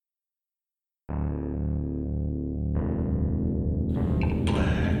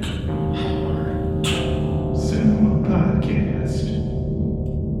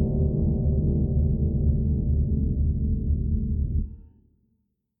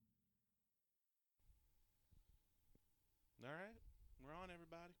All right, we're on,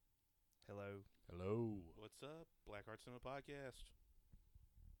 everybody. Hello. Hello. What's up? Black Heart Cinema Podcast.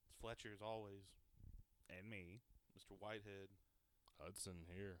 It's Fletcher, as always. And me. Mr. Whitehead. Hudson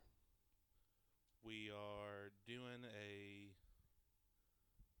here. We are doing a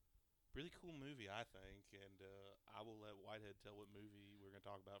really cool movie, I think, and I will let Whitehead tell what movie we're going to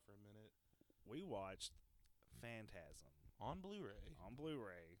talk about for a minute. We watched Phantasm On Blu-ray. on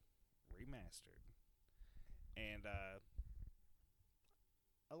Blu-ray, remastered. And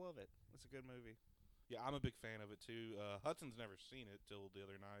I love it. It's a good movie. Yeah, I'm a big fan of it, too. Hudson's never seen it till the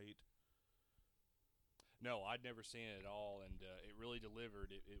other night. No, I'd never seen it at all, and it really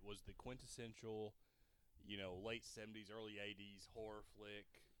delivered. It was the quintessential, late 70s, early 80s horror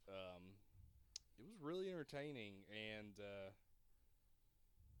flick. It was really entertaining, and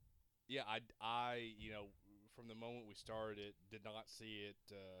I from the moment we started it, did not see it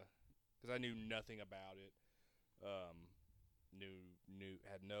because I knew nothing about it.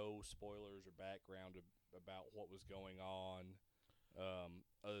 Had no spoilers or background about what was going on.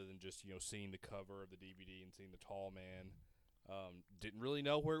 Other than just seeing the cover of the DVD and seeing the tall man, didn't really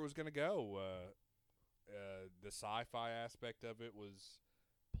know where it was going to go. The sci-fi aspect of it was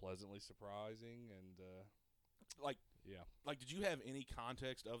pleasantly surprising, and Did you have any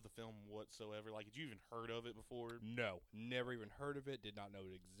context of the film whatsoever? Like, had you even heard of it before? No, never even heard of it. Did not know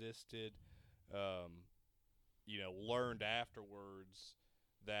it existed. Learned afterwards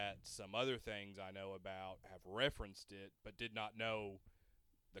that some other things I know about have referenced it, but did not know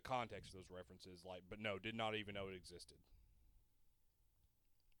the context of those references. Did not even know it existed.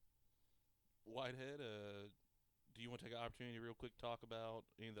 Whitehead, do you want to take an opportunity to real quick talk about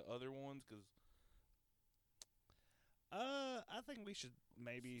any of the other ones? Because I think we should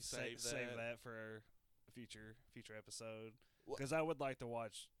maybe Save save that. that for a future episode. What- Because I would like to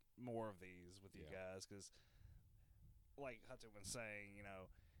watch more of these with you Yeah. guys. Because, like Hudson was saying,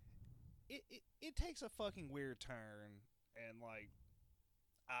 it takes a fucking weird turn, and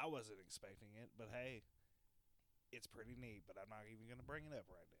I wasn't expecting it, but hey, it's pretty neat. But I'm not even gonna bring it up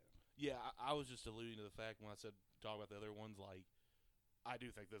right now. yeah, I was just alluding to the fact when I said talk about the other ones. Like, I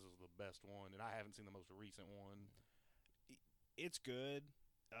do think this is the best one, and I haven't seen the most recent one. It's good.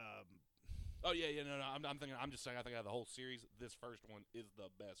 Oh yeah, no. I'm just saying. I think out of the whole series, this first one is the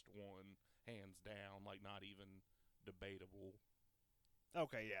best one, hands down. Like, not even debatable.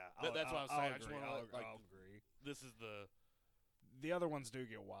 Okay, yeah, That's what I was saying. I just agree. wanna, I'll agree. This is the The other ones do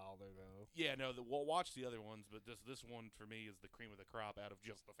get wilder, though. yeah. No, we'll watch the other ones, but this one for me is the cream of the crop out of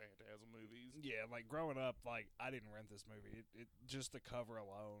just the Phantasm movies. Yeah, growing up, I didn't rent this movie. It just the cover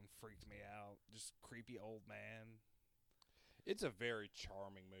alone freaked me out. Just creepy old man. It's a very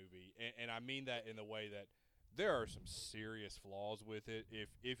charming movie, and I mean that in the way that there are some serious flaws with it.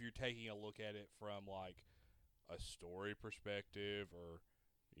 If you're taking a look at it from like a story perspective or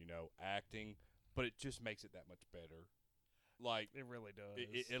acting, but it just makes it that much better. Like It really does.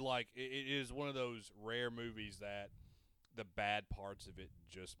 it is one of those rare movies that the bad parts of it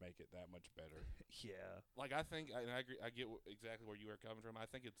just make it that much better. Yeah. Like, I think, and I agree, I get exactly where you are coming from. I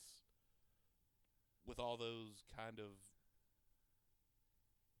think it's with all those kind of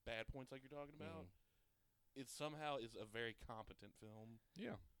bad points like you're talking about. It somehow is a very competent film,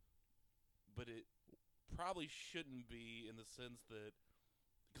 Yeah. but it probably shouldn't be in the sense that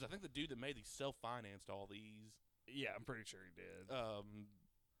because I think the dude that made these self-financed all these. Yeah, I'm pretty sure he did.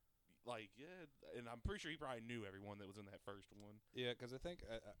 And I'm pretty sure he probably knew everyone that was in that first one. Yeah, because I think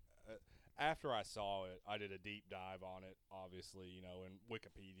after I saw it, I did a deep dive on it, obviously, and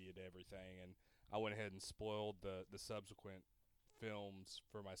Wikipedia'd everything, and I went ahead and spoiled the subsequent films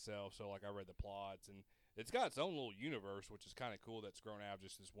for myself. So, I read the plots, and it's got its own little universe, which is kind of cool that's grown out of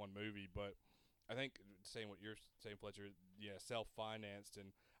just this one movie. But I think, saying what you're saying, Fletcher, self-financed,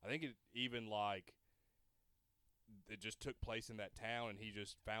 and I think it even, it just took place in that town, and he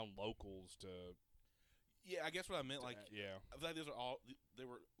just found locals to. Yeah, I guess what I meant, Yeah. I feel like they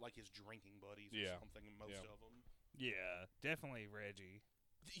were like his drinking buddies or something. Most of them. Yeah, definitely Reggie.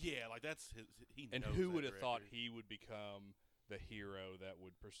 Yeah, like that's his. He And knows who that would have thought director. he would become the hero that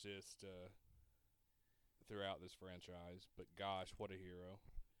would persist throughout this franchise? But gosh, what a hero!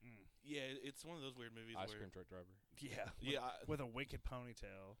 Yeah, it's one of those weird movies Ice where cream truck driver Yeah. Yeah, With a wicked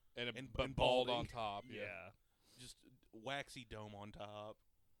ponytail. And bald balding. on top. Yeah. just waxy dome on top.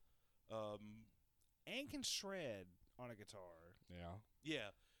 And can shred on a guitar. Yeah.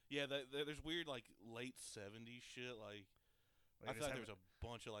 Yeah. There's weird late '70s shit. I feel like there's a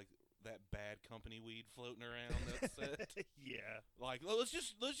bunch of that Bad Company weed floating around that set. Yeah. Let's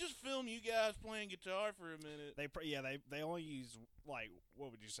just film you guys playing guitar for a minute. They only use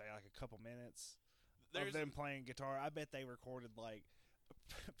what would you say, a couple minutes? of them playing guitar. I bet they recorded like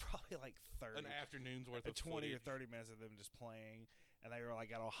probably like 30 an afternoon's worth of 20 footage. or 30 minutes of them just playing, and they were like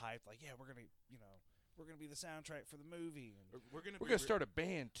got all hyped, like, yeah, we're gonna be the soundtrack for the movie. And We're gonna start a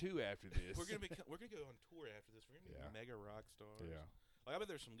band too after this. We're gonna go on tour after this. We're gonna be mega rock stars. Yeah. Like, I bet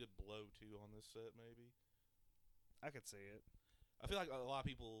there's some good blow too on this set. Maybe I could see it. I feel like a lot of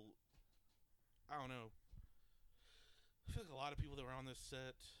people. I don't know. I feel like a lot of people that were on this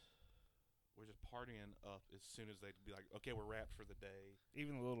set were just partying up as soon as they'd be like, okay, we're wrapped for the day.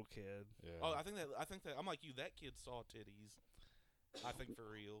 Even the little kid. Yeah. Oh, I think that I'm like you. That kid saw titties. I think for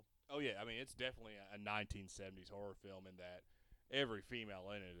real. Oh yeah, I mean it's definitely a 1970s horror film in that every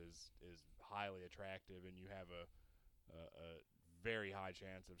female in it is highly attractive, and you have a very high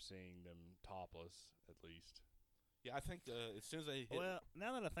chance of seeing them topless at least. Yeah, I think as soon as they hit, Well,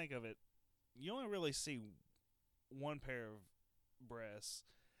 now that I think of it, you only really see one pair of breasts,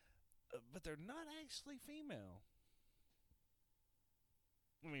 but they're not actually female.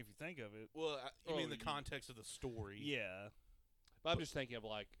 I mean, if you think of it. well, you mean the context of the story? Yeah. But I'm just thinking of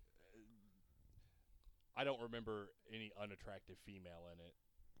like, I don't remember any unattractive female in it.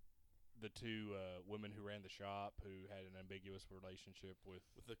 The two women who ran the shop who had an ambiguous relationship with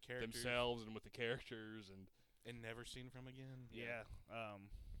the characters themselves and with the characters, and never seen from again. Yeah.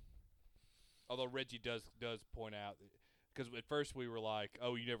 although Reggie does point out, because at first we were like,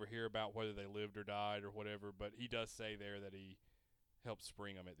 oh, you never hear about whether they lived or died or whatever, but he does say there that he helped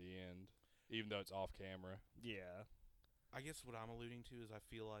spring them at the end, even though it's off camera. Yeah. I guess what I'm alluding to is I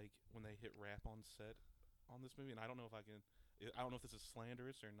feel like when they hit rap on set on this movie, and I don't know if this is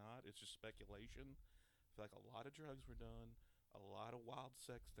slanderous or not. It's just speculation. I feel like a lot of drugs were done. A lot of wild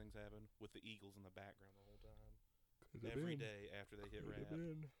sex things happened with the Eagles in the background the whole time. Every day after they hit rap.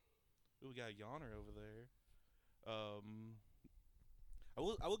 Ooh, we got a yawner over there. I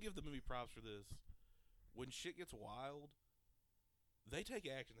will give the movie props for this. When shit gets wild, they take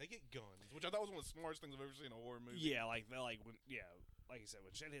action. They get guns, which I thought was one of the smartest things I've ever seen in a horror movie. Yeah, like like you said,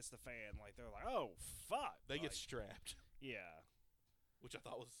 when shit hits the fan, like they're like, oh fuck, They get like, strapped, yeah. which I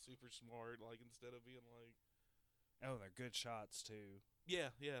thought was super smart. Like, instead of being like, Oh, they're good shots too.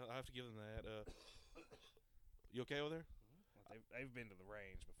 yeah, I have to give them that. You okay over there? Well, they've been to the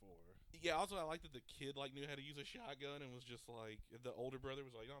range before. Yeah. Also, I like that the kid knew how to use a shotgun and was just like, the older brother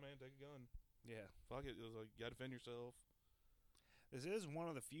was like, "No, man, take a gun. Yeah. Fuck it." It was like, you gotta defend yourself. This is one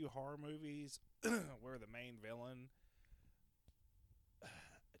of the few horror movies where the main villain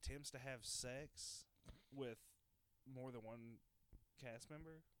attempts to have sex with more than one cast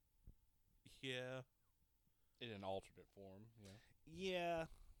member. Yeah. In an alternate form, yeah. Yeah.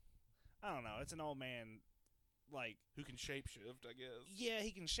 I don't know. It's an old man, like, Who can shapeshift? I guess. yeah,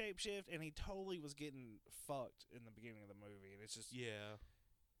 he can shapeshift, and he totally was getting fucked in the beginning of the movie. And it's just, Yeah.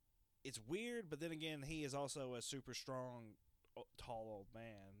 it's weird, but then again, he is also a super strong, tall old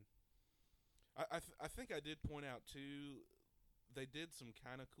man. I think I did point out too, they did some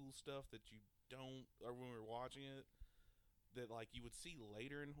kind of cool stuff that you don't, or when we were watching it, that like you would see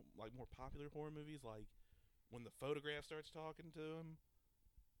later in like more popular horror movies, like when the photograph starts talking to him.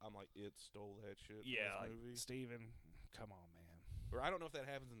 I'm like, it stole that shit. Yeah, from like, this movie. Steven, come on, man. Or I don't know if that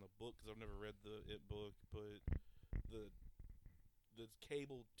happens in the book because I've never read the It book, but the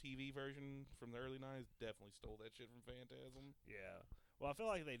cable TV version from the early '90s definitely stole that shit from Phantasm. Yeah. Well, I feel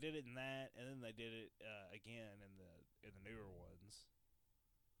like they did it in that, and then they did it again in the newer ones.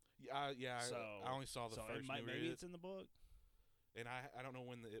 Yeah. So I only saw the first. Maybe it's in the book. And I don't know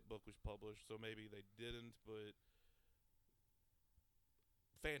when the It book was published, so maybe they didn't. But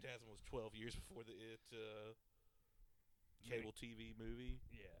Phantasm was 12 years before the It cable TV movie.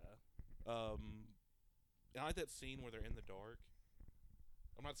 Yeah. And I like that scene where they're in the dark.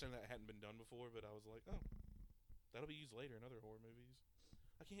 I'm not saying that hadn't been done before, but I was like, oh, that'll be used later in other horror movies.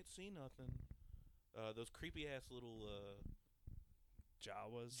 I can't see nothing. Those creepy ass little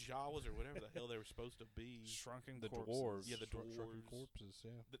Jawas. or whatever the hell they were supposed to be. Shrunken The corpses. dwarves. Yeah, the Shrunken dwarves. corpses,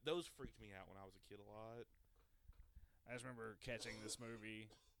 yeah. Those freaked me out when I was a kid a lot. I just remember catching this movie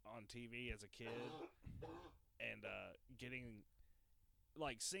on TV as a kid and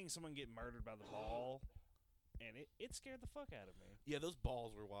seeing someone get murdered by the ball, and it scared the fuck out of me. Yeah, those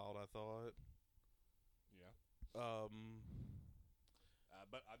balls were wild, I thought. Yeah.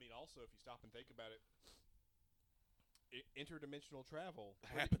 But, I mean, also, if you stop and think about it, interdimensional travel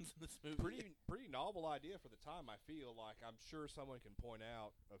Happens in this movie. pretty novel idea for the time. I feel like I'm sure someone can point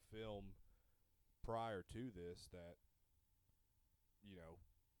out a film prior to this that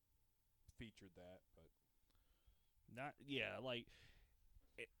featured that, but Not like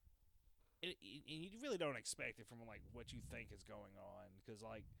and you really don't expect it from like what you think is going on, because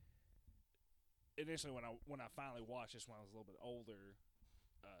like initially when I finally watched this when I was a little bit older,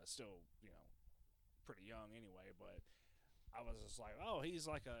 still pretty young anyway, but I was just like, oh, he's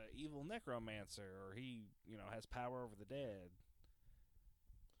like a evil necromancer, or he has power over the dead.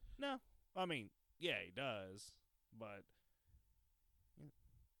 No, I mean, yeah, he does, but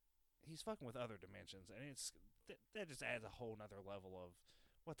he's fucking with other dimensions, and that just adds a whole nother level of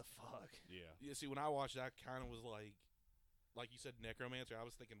what the fuck. Yeah. Yeah, see, when I watched that, I kind of was like you said, necromancer. I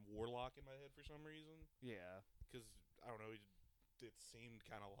was thinking warlock in my head for some reason. Yeah, Because I don't know, it seemed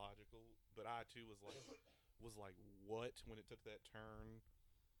kind of logical, but I too was like, what when it took that turn.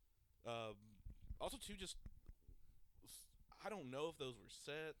 Also, too, just I don't know if those were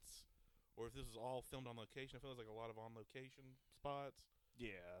sets or if this was all filmed on location. I feel like a lot of on location spots.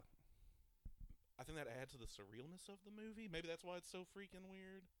 yeah. I think that adds to the surrealness of the movie. Maybe that's why it's so freaking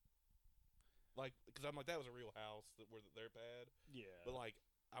weird. Like, because I'm like, that was a real house where they're bad. Yeah. But like,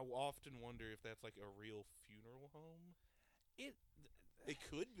 I often wonder if that's like a real funeral home. It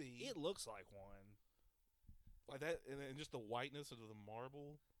could be. It looks like one. Like that, and just the whiteness of the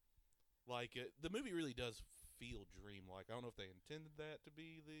marble. Like the movie really does feel dreamlike. I don't know if they intended that to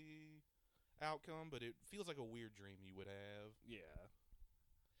be the outcome, but it feels like a weird dream you would have. Yeah.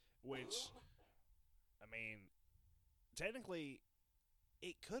 Which, I mean, technically,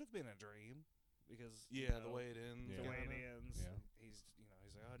 it could have been a dream because Yeah, the way it ends. the way it kinda. ends, Yeah. he's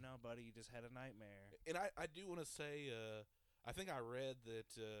like, oh no, buddy, you just had a nightmare. And I do want to say, I think I read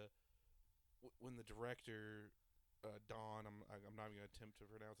that when the director Don, I'm not even gonna attempt to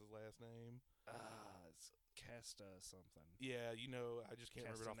pronounce his last name. It's Casta something. Yeah, I just can't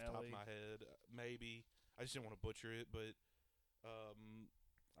remember it off the top of Castanelli. my head. Maybe I just didn't want to butcher it, but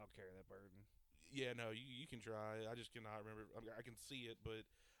I'll carry that burden. yeah, no, you can try. I just cannot remember. I can see it, but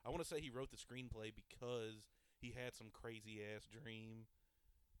I want to say he wrote the screenplay because he had some crazy ass dream,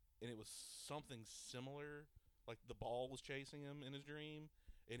 and it was something similar. Like the ball was chasing him in his dream,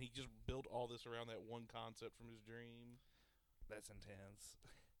 and he just built all this around that one concept from his dream. That's intense.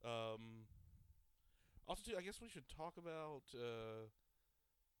 Also, too, I guess we should talk about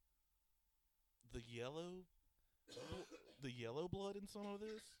the yellow blood in some of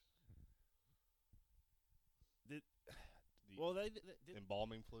this. The Well, they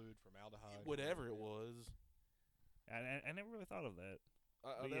embalming fluid, formaldehyde, Whatever it was. I never really thought of that.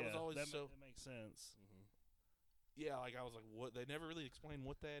 But That yeah, was always that so. that makes sense. Mm-hmm. Yeah, like I was like, what? They never really explained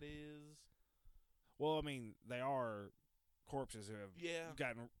what that is. Well, I mean, they are corpses who have Yeah.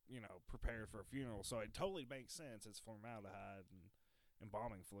 gotten prepared for a funeral, so it totally makes sense. It's formaldehyde and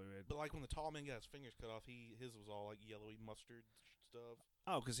embalming fluid. But like when the tall man got his fingers cut off, his was all like yellowy mustard stuff.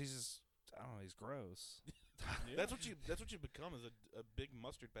 Oh, because he's just he's gross. That's what you become as a big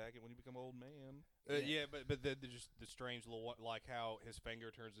mustard packet when you become an old man. Yeah, but the just the strange little one, like how his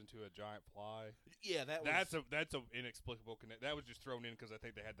finger turns into a giant fly. Yeah, That's a inexplicable connect. That was just thrown in because I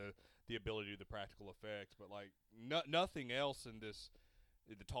think they had the ability to do the practical effects, but like nothing else in this,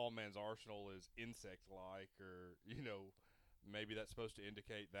 the tall man's arsenal is insect like, or maybe that's supposed to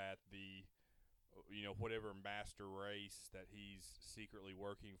indicate that the whatever master race that he's secretly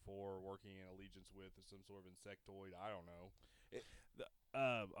working for, working in allegiance with, is some sort of insectoid. I don't know.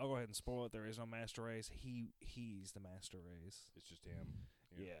 I'll go ahead and spoil it. There is no master race. He's the master race. It's just him.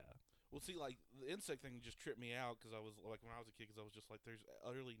 Yeah. Well, see, like the insect thing just tripped me out because I was like, when I was a kid, because I was just like, there's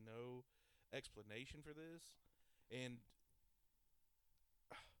utterly no explanation for this, and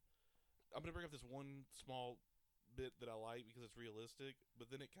I'm gonna bring up this one small bit that I like because it's realistic,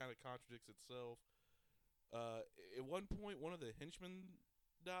 but then it kind of contradicts itself. At one point, one of the henchmen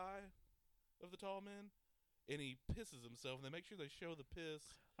die of the tall man, and he pisses himself, and they make sure they show the piss.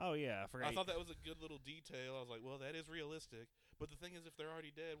 Oh yeah, I forgot. I thought that was a good little detail. I was like, well, that is realistic. But the thing is, if they're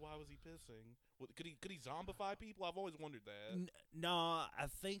already dead, why was he pissing? Could he zombify people? I've always wondered that. No,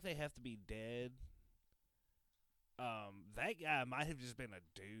 I think they have to be dead. That guy might have just been a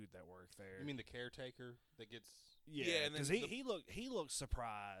dude that worked there. You mean the caretaker that gets? Yeah, and then because he looked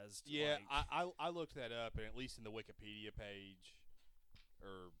surprised. Yeah, like, I looked that up, and at least in the Wikipedia page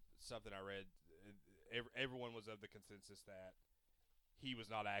or something I read, everyone was of the consensus that he was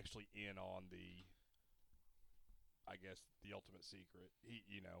not actually in on the, I guess, the ultimate secret.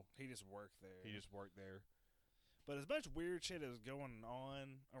 He just worked there. he just worked there. But as much weird shit as going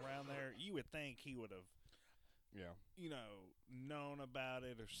on around there, you would think he would have, Yeah. known about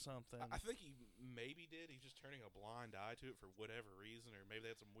it or something. I think he maybe did. He's just turning a blind eye to it for whatever reason, or maybe they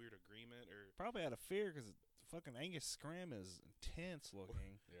had some weird agreement, or Probably out of fear because fucking Angus Scrim is intense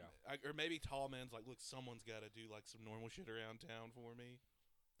looking. Yeah. or maybe tall man's like, look, someone's got to do like some normal shit around town for me.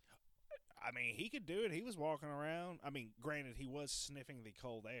 I mean, he could do it. He was walking around. I mean, granted, he was sniffing the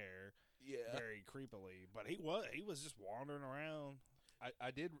cold air. Yeah. very creepily. But he was just wandering around.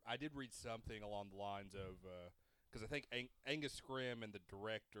 I did read something along the lines of because I think Angus Scrimm and the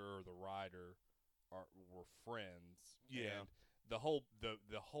director or the writer were friends. Yeah. And the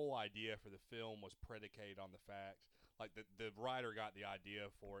whole idea for the film was predicated on the fact, like the writer got the idea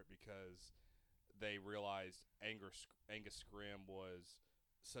for it because they realized Angus Scrimm was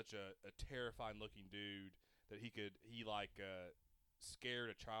such a terrifying looking dude that he scared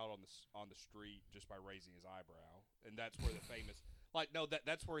a child on the street just by raising his eyebrow, and that's where the famous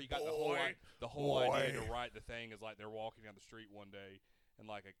that's where he got the whole idea to write the thing. Is like they're walking down the street one day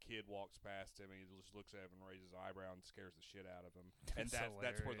and like a kid walks past him and he just looks at him and raises his eyebrow and scares the shit out of him. And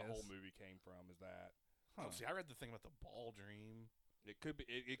that's where the whole movie came from. Is that? Oh, see, I read the thing about the ball dream. It could be.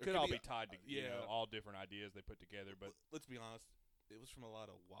 It could all be tied to yeah, all different ideas they put together. But let's be honest, it was from a lot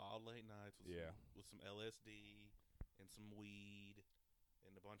of wild late nights with with some LSD and some weed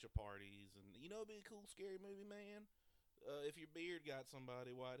and a bunch of parties. And it'd be a cool scary movie, man. If your beard got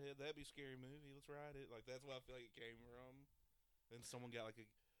somebody, Whitehead, that'd be a scary movie. Let's write it. Like that's what I feel like it came from. Then someone got like a.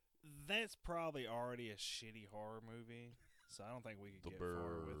 That's probably already a shitty horror movie. So I don't think we could get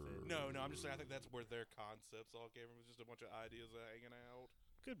far with it. No, I'm just saying. I think that's where their concepts all came from. It was just a bunch of ideas hanging out.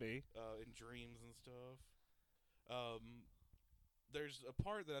 Could be. In dreams and stuff. There's a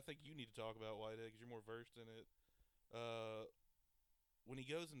part that I think you need to talk about, Whitehead, because you're more versed in it. When he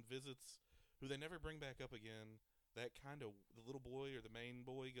goes and visits, who they never bring back up again, that kind of the little boy or the main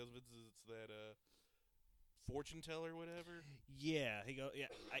boy goes and visits that fortune teller, whatever. Yeah, he go. Yeah.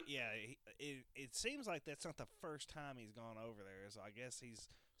 It seems like that's not the first time he's gone over there. So I guess he's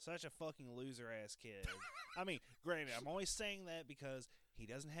such a fucking loser ass kid. I mean, granted, I'm only saying that because he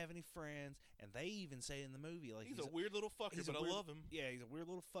doesn't have any friends, and they even say in the movie like he's a weird little fucker, but I love him. Yeah, he's a weird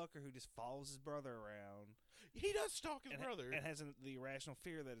little fucker who just follows his brother around. He does stalk his brother and has the irrational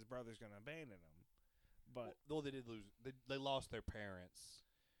fear that his brother's going to abandon him. But they did lose. They lost their parents.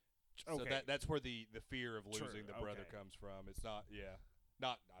 Okay. So that's where the fear of losing the brother okay. comes from. It's not. Yeah.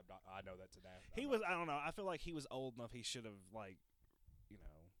 Not. I'm not. I know that's an. He was. I don't know. I feel like he was old enough. He should have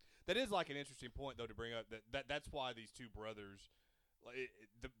That is like an interesting point though to bring up. That's why these two brothers,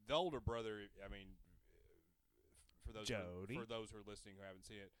 the older brother. I mean, for those Jody. For those who are listening who haven't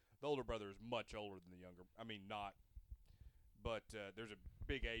seen it, the older brother is much older than the younger. I mean, not. But there's a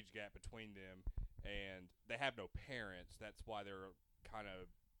big age gap between them, and they have no parents. That's why they're kind of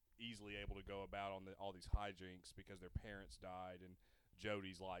easily able to go about on all these hijinks because their parents died, and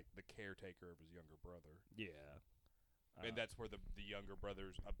Jody's like the caretaker of his younger brother. Yeah. And that's where the younger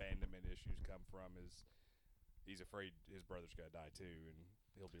brother's abandonment issues come from. Is he's afraid his brother's gonna die too, and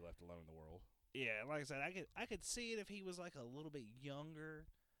he'll be left alone in the world. Yeah, like I said, I could see it if he was like a little bit younger.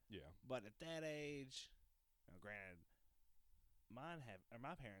 Yeah. But at that age, granted, my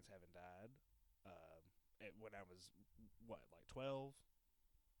parents haven't died. When I was like 12.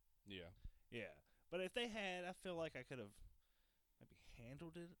 Yeah. Yeah, but if they had, I feel like I could have maybe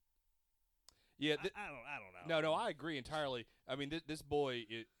handled it. Yeah, I don't know. No, I agree entirely. I mean, this boy,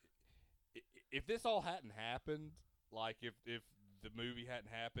 if this all hadn't happened, like if the movie hadn't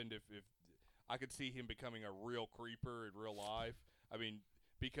happened, if I could see him becoming a real creeper in real life. I mean,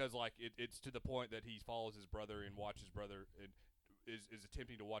 because like it's to the point that he follows his brother and watches brother and is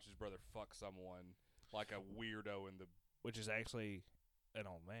attempting to watch his brother fuck someone like a weirdo in the, which is actually an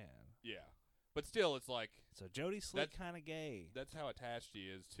old man. Yeah, but still, it's like so Jody Slick kind of gay. That's how attached he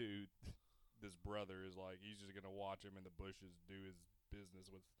is to this brother. Is like he's just gonna watch him in the bushes do his business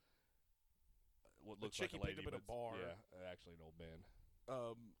with what looks like a lady, but a bar. Yeah, actually an old man.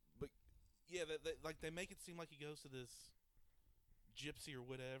 But yeah, they make it seem like he goes to this gypsy or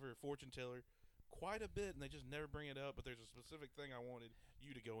whatever fortune teller quite a bit, and they just never bring it up. But there's a specific thing I wanted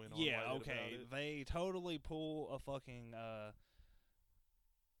you to go in on. Yeah, okay. They totally pull a fucking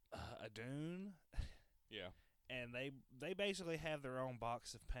a Dune. Yeah. And they basically have their own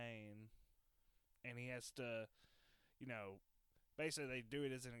box of pain, and he has to, basically they do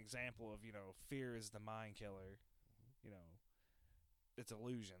it as an example of fear is the mind killer, it's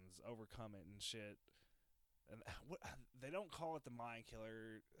illusions, overcome it and shit. And they don't call it the mind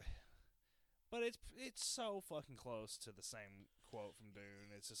killer, but it's so fucking close to the same quote from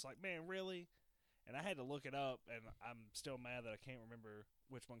Dune. It's just like, man, really? And I had to look it up, and I'm still mad that I can't remember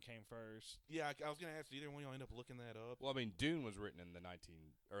which one came first. Yeah, I was going to ask either one of y'all end up looking that up. Well, I mean, Dune was written in the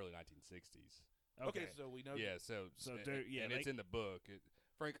early 1960s. Okay, so we know. Yeah, so Dune, and it's in the book.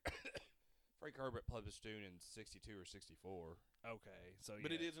 Frank Herbert published Dune in 62 or 64. Okay, so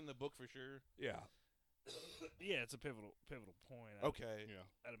but it is in the book for sure. Yeah. Yeah, it's a pivotal point. Okay. Yeah.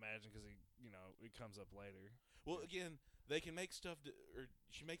 I'd imagine because it comes up later. Well, again, they can make stuff, or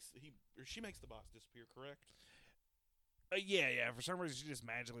she makes the box disappear. Correct? Yeah. For some reason, she just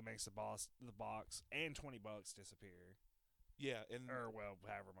magically makes the box and $20 disappear. Yeah, and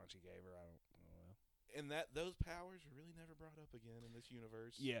however much he gave her, I don't know. And those powers are really never brought up again in this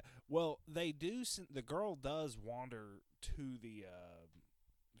universe. Yeah, well, they do. The girl does wander to the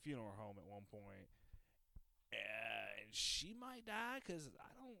funeral home at one point, and she might die because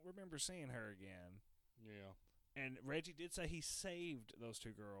I don't remember seeing her again. Yeah. And Reggie did say he saved those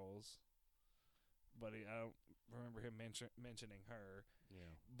two girls, but I don't remember him mentioning her.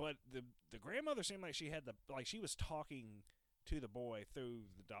 Yeah. But the grandmother seemed like she had she was talking to the boy through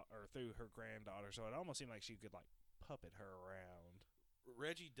through her granddaughter, so it almost seemed like she could puppet her around.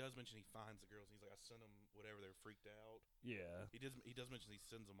 Reggie does mention he finds the girls. And he's like, I sent them whatever. They're freaked out. Yeah. He does mention he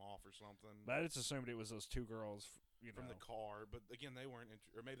sends them off or something. But I just assumed it was those two girls, from the car. But again, they weren't.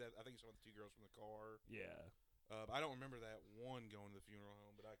 Or maybe I think it's one of the two girls from the car. Yeah. I don't remember that one going to the funeral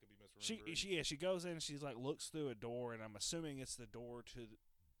home, but I could be misremembering. She goes in and she's looks through a door, and I'm assuming it's the door to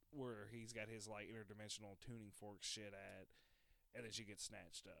where he's got his interdimensional tuning fork shit at, and then she gets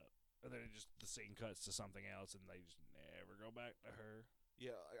snatched up, and then the scene cuts to something else, and they just never go back to her.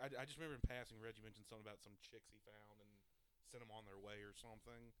 Yeah, I just remember in passing Reggie mentioned something about some chicks he found and sent them on their way or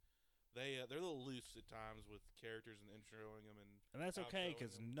something. They're a little loose at times with characters and introing them, and that's okay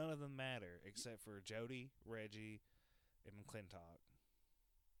because them. none of them matter except for Jody, Reggie, and McClintock.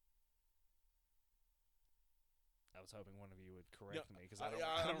 I was hoping one of you would correct me because I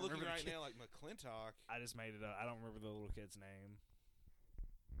don't looking remember right now like McClintock. I just made it up. I don't remember the little kid's name.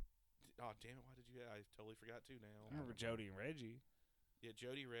 Oh damn it! Why did you? I totally forgot too now. I remember Jody and Reggie. Yeah,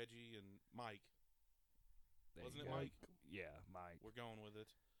 Jody, Reggie, and Mike. There Wasn't it Mike? Yeah, Mike. We're going with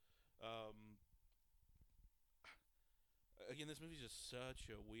it. Again, this movie's just such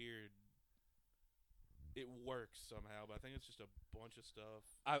a weird. It works somehow, but I think it's just a bunch of stuff.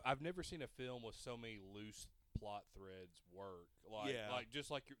 I've never seen a film with so many loose plot threads work.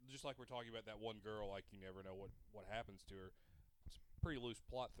 Just like we're talking about that one girl. Like you never know what happens to her. It's a pretty loose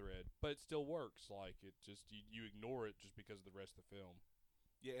plot thread, but it still works. Like it just you ignore it just because of the rest of the film.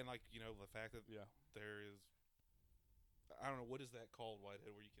 Yeah, and the fact that there is. I don't know, what is that called,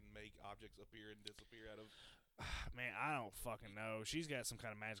 Whitehead, where you can make objects appear and disappear out of... Man, I don't fucking know. She's got some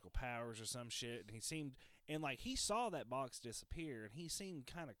kind of magical powers or some shit, and he seemed... And, he saw that box disappear, and he seemed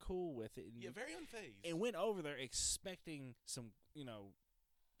kind of cool with it. And, very unfazed. And went over there expecting some,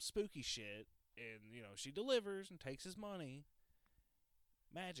 spooky shit, and, she delivers and takes his money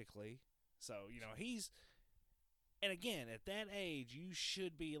magically. So, he's... And again, at that age, you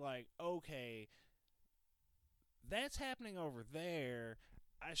should be like, okay... That's happening over there.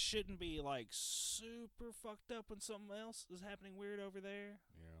 I shouldn't be super fucked up when something else is happening weird over there.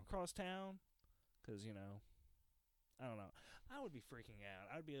 Yeah. Across town. Because, I don't know. I would be freaking out.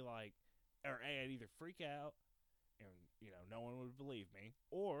 I'd be like, I'd either freak out and, no one would believe me.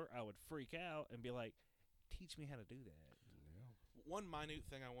 Or I would freak out and be like, teach me how to do that. Yeah. One minute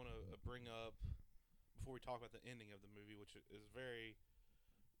thing I want to bring up before we talk about the ending of the movie, which is very...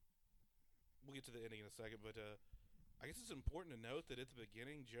 We'll get to the ending in a second, but I guess it's important to note that at the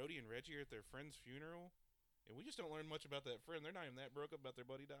beginning, Jody and Reggie are at their friend's funeral, and we just don't learn much about that friend. They're not even that broke up about their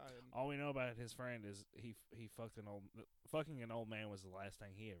buddy dying. All we know about his friend is he fucking an old man was the last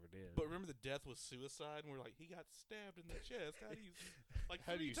thing he ever did. But remember, the death was suicide, and we're like, he got stabbed in the chest. How do you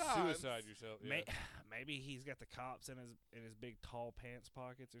how do you times? suicide yourself? Yeah. Maybe he's got the cops in his big tall pants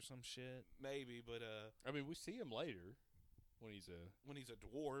pockets or some shit. Maybe, but I mean, we see him later. When he's a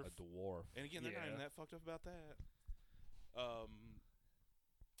dwarf. A dwarf. And again, they're not even that fucked up about that.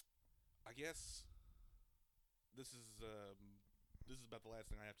 I guess this is about the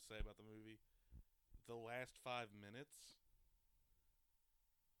last thing I have to say about the movie. The last 5 minutes,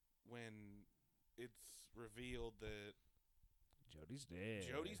 when it's revealed that Jody's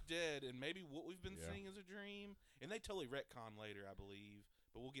dead, and maybe what we've been seeing is a dream, and they totally retcon later, I believe.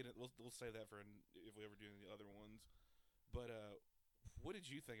 But we'll get it. We'll save that for if we ever do any other ones. But what did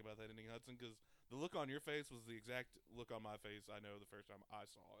you think about that ending, Hudson? Because the look on your face was the exact look on my face I know the first time I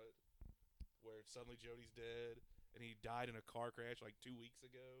saw it, where suddenly Jody's dead and he died in a car crash 2 weeks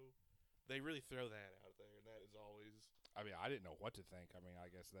ago. They really throw that out there, and that is always... I mean, I didn't know what to think. I mean,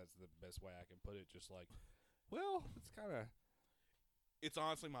 I guess that's the best way I can put it. Just well, it's kind of... It's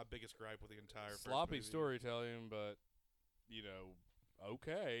honestly my biggest gripe with the entire sloppy first movie. Storytelling, but,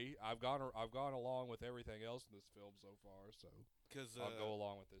 okay, I've gone along with everything else in this film so far, so I'll go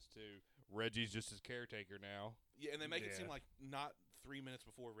along with this too. Reggie's just his caretaker now. Yeah, and they make it seem like not 3 minutes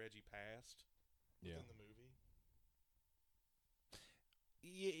before Reggie passed within the movie.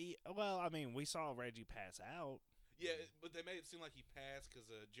 Yeah, well, I mean, we saw Reggie pass out. Yeah, but they made it seem like he passed because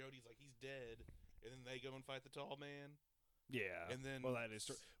Jody's like he's dead, and then they go and fight the tall man. Yeah, And then well, that is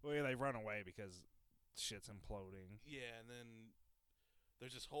true. Well, yeah, they run away because shit's imploding. Yeah, and then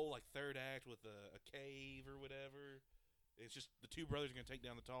there's this whole like third act with a cave or whatever. It's just the two brothers are gonna take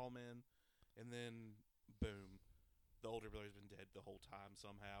down the tall man, and then boom, the older brother's been dead the whole time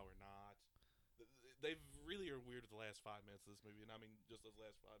somehow or not. They really are weird with the last 5 minutes of this movie, and I mean just those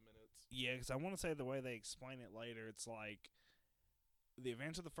last 5 minutes. Yeah, because I want to say the way they explain it later, it's like the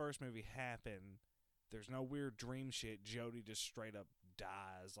events of the first movie happen. There's no weird dream shit. Jody just straight up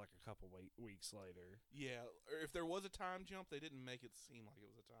dies like a couple weeks later. Yeah, or if there was a time jump, they didn't make it seem like it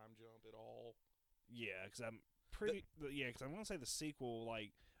was a time jump at all. Yeah, because I'm pretty. Yeah, because I want to say the sequel,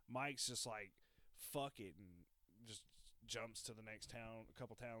 like Mike's just like fuck it and just jumps to the next town, a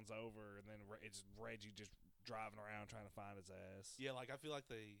couple towns over, and then it's Reggie just driving around trying to find his ass. Yeah, like I feel like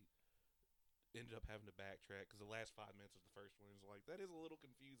they ended up having to backtrack because the last 5 minutes of the first one is like that is a little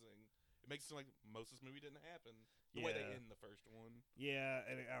confusing. It makes it seem like most of this movie didn't happen the way they end the first one. Yeah,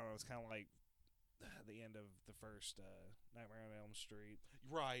 and I don't know. It's kind of like the end of the first Nightmare on Elm Street.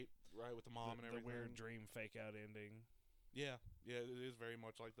 Right, with the mom and The everything. weird dream fake out ending. Yeah, it is very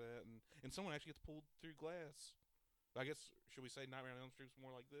much like that, and someone actually gets pulled through glass. I guess should we say Nightmare on Elm Street's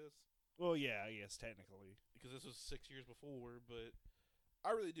more like this? Well, yeah, I guess technically. Because this was 6 years before, but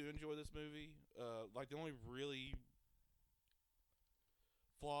I really do enjoy this movie. Like the only really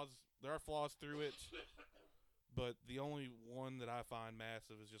flaws, there are flaws through it, but the only one that I find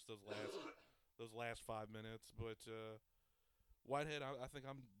massive is just those last 5 minutes. But Whitehead, I think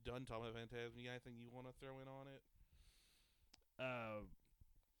I'm done talking about Phantasm. You got anything you want to throw in on it?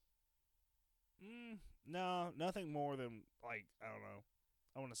 No, nothing more than like I don't know.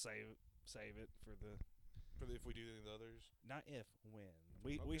 I want to save it for the if we do any of the others. not if when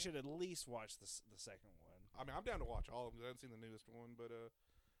we Okay. should at least watch the second one. I mean, I'm down to watch all of them because I haven't seen the newest one. But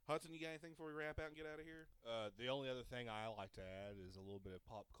Hudson, you got anything before we wrap out and get out of here? The only other thing I like to add is a little bit of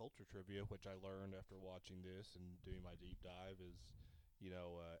pop culture trivia, which I learned after watching this and doing my deep dive. Is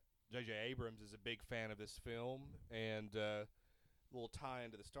J.J. Abrams is a big fan of this film, and little tie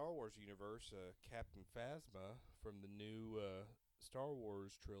into the Star Wars universe. Captain Phasma from the new Star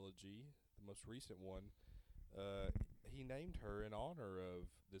Wars trilogy, the most recent one. He named her in honor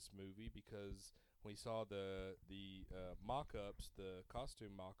of this movie because when he saw the mock-ups, the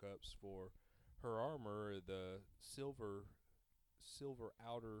costume mock-ups for her armor, the silver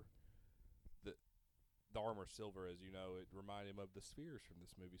outer, the armor silver, as you know, it reminded him of the spheres from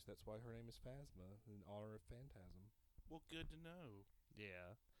this movie, so that's why her name is Phasma, in honor of Phantasm. Well, good to know.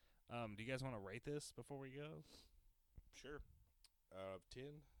 Yeah. Do you guys want to rate this before we go? Sure. Out of 10?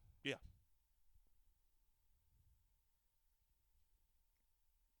 Yeah.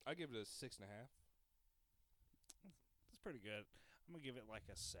 I give it a 6.5. It's pretty good. I'm gonna give it like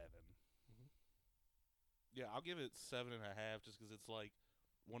a 7. Yeah, I'll give it 7.5 just because it's like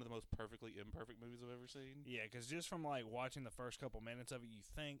one of the most perfectly imperfect movies I've ever seen. Yeah, because just from like watching the first couple minutes of it, you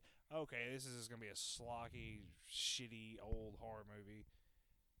think, okay, this is just gonna be a slocky, shitty old horror movie,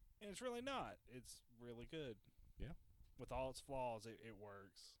 and it's really not. It's really good. Yeah. With all its flaws, it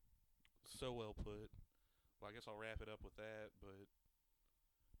works. So well put. Well, I guess I'll wrap it up with that, but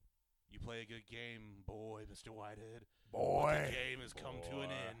you play a good game, boy, Mr. Whitehead. But the game has come to an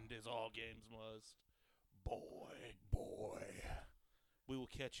Boy. end, as all games must. Boy. We will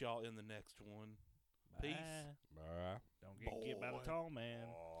catch y'all in the next one. Peace. Bye. Don't get by the tall man.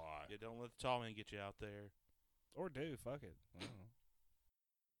 Boy. Yeah, don't let the tall man get you out there. Or do. Fuck it. I don't know.